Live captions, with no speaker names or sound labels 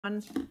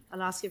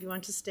I'll ask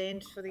everyone to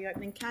stand for the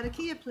opening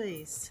karakia,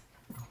 please.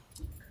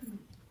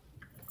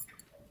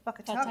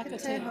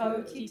 Whakataka te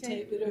hau ki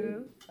te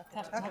uru,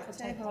 whakataka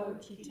te hau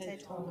ki te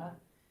tonga,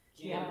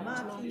 kia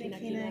mā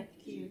kina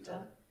ki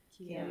uta,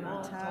 kia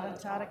mā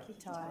tara ki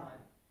tai,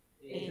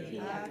 e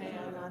hia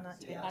kea mana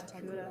te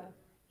atakura,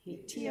 he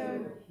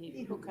tio,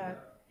 he huka,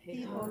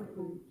 he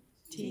hohu,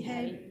 ti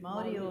hei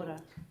Māori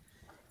ora.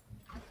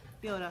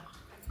 Kia ora.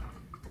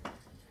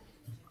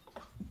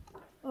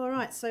 All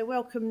right, so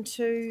welcome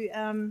to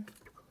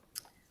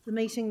the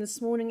meeting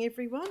this morning,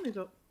 everyone. We've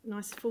got a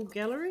nice full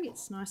gallery.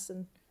 It's nice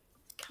and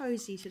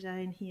cosy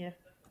today in here.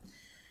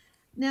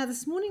 Now,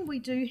 this morning we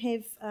do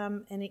have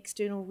an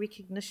external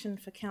recognition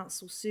for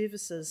council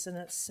services, and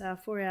it's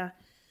for our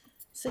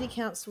City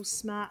Council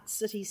Smart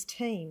Cities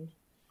team.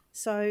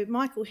 So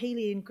Michael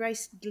Healy and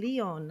Grace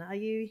Leon, are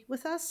you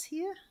with us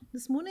here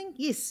this morning?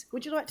 Yes.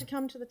 Would you like to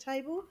come to the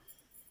table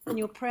in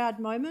your proud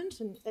moment?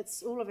 And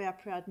it's all of our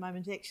proud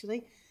moment,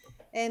 actually.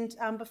 And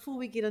before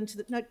we get into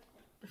the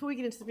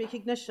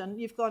recognition,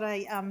 you've got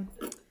a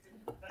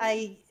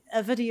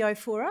video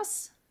for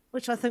us,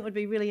 which I think would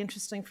be really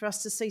interesting for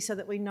us to see, so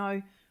that we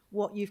know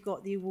what you've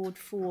got the award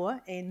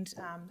for and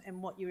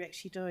what you're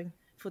actually doing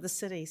for the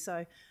city.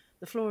 So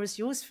the floor is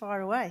yours.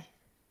 Fire away.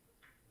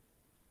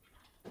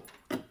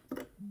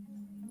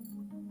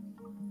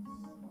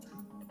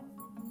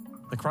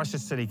 The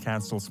Christchurch City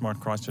Council Smart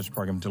Christchurch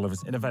program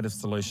delivers innovative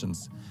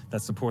solutions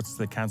that supports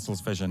the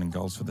council's vision and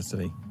goals for the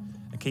city.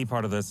 A key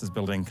part of this is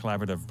building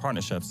collaborative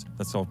partnerships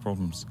that solve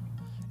problems.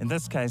 In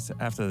this case,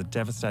 after the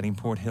devastating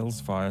Port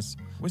Hills fires,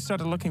 we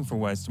started looking for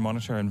ways to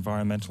monitor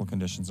environmental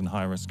conditions in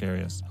high-risk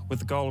areas, with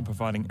the goal of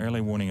providing early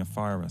warning of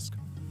fire risk.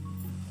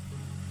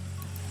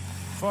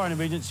 Fire and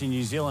Emergency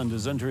New Zealand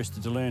is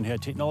interested to learn how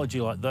technology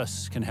like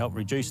this can help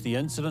reduce the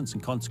incidence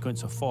and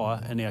consequence of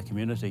fire in our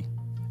community.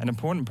 An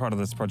important part of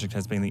this project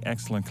has been the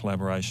excellent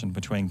collaboration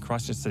between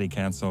Christchurch City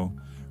Council,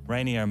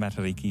 Rainier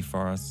Matariki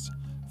Forests,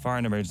 Fire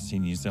and Emergency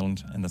New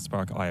Zealand and the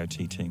Spark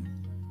IoT team.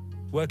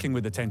 Working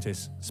with the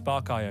Tentis,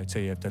 Spark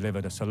IoT have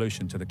delivered a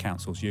solution to the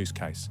council's use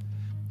case.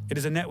 It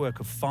is a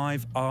network of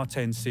 5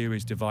 R10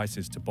 series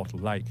devices to Bottle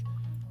Lake.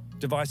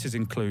 Devices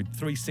include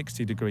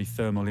 360-degree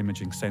thermal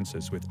imaging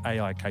sensors with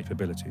AI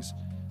capabilities,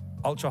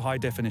 ultra-high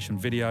definition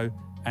video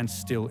and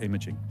still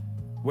imaging,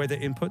 weather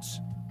inputs,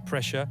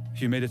 pressure,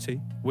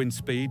 humidity, wind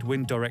speed,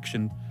 wind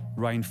direction,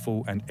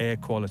 rainfall and air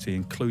quality,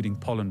 including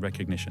pollen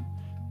recognition.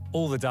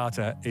 All the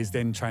data is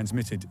then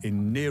transmitted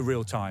in near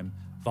real time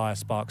via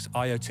Spark's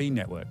IoT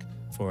network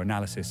for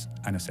analysis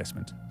and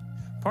assessment.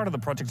 Part of the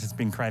project has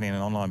been creating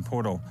an online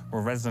portal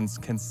where residents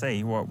can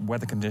see what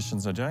weather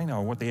conditions are doing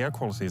or what the air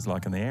quality is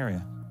like in the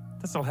area.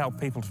 This will help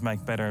people to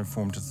make better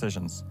informed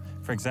decisions.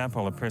 For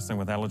example, a person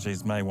with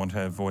allergies may want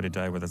to avoid a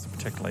day where there's a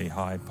particularly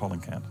high pollen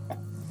count.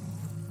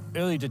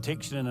 Early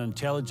detection and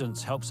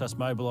intelligence helps us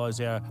mobilise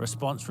our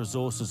response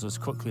resources as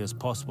quickly as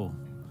possible.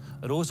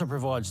 It also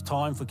provides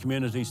time for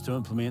communities to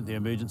implement their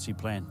emergency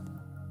plan.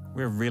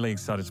 We're really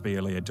excited to be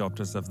early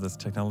adopters of this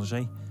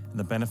technology and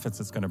the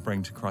benefits it's going to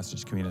bring to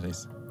Christchurch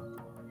communities.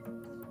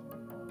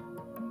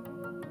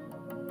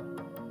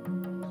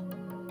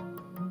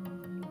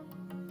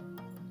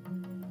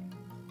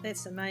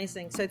 That's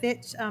amazing. So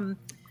that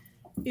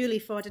Early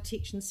Fire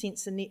Detection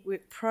Sensor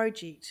Network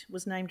project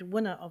was named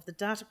winner of the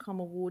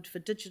Datacom Award for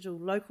Digital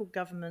Local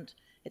Government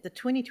at the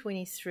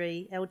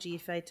 2023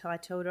 LGFA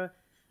Taitoura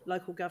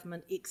Local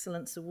Government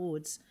Excellence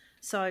Awards.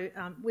 So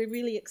we're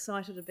really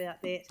excited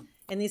about that.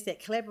 And there's that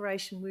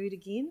collaboration word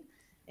again,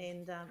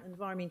 and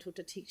environmental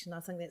detection.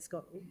 I think that's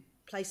got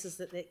places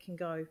that can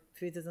go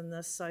further than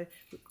this. So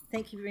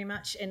thank you very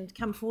much, and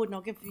come forward and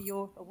I'll give you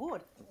your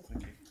award.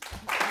 Thank you.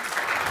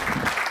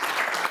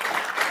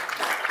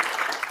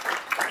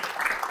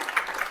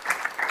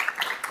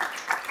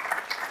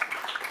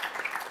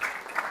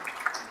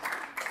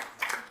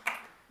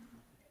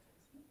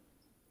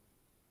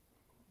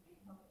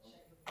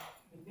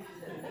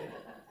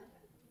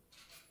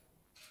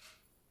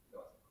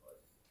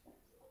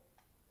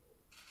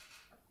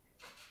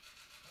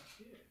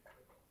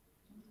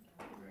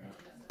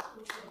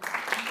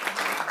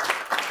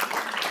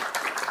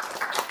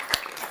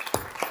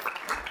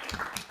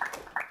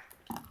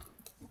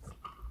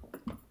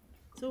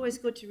 It's always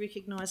good to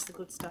recognise the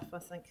good stuff, I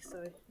think,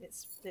 so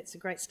that's a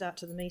great start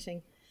to the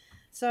meeting.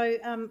 So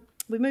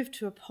we move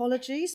to apologies.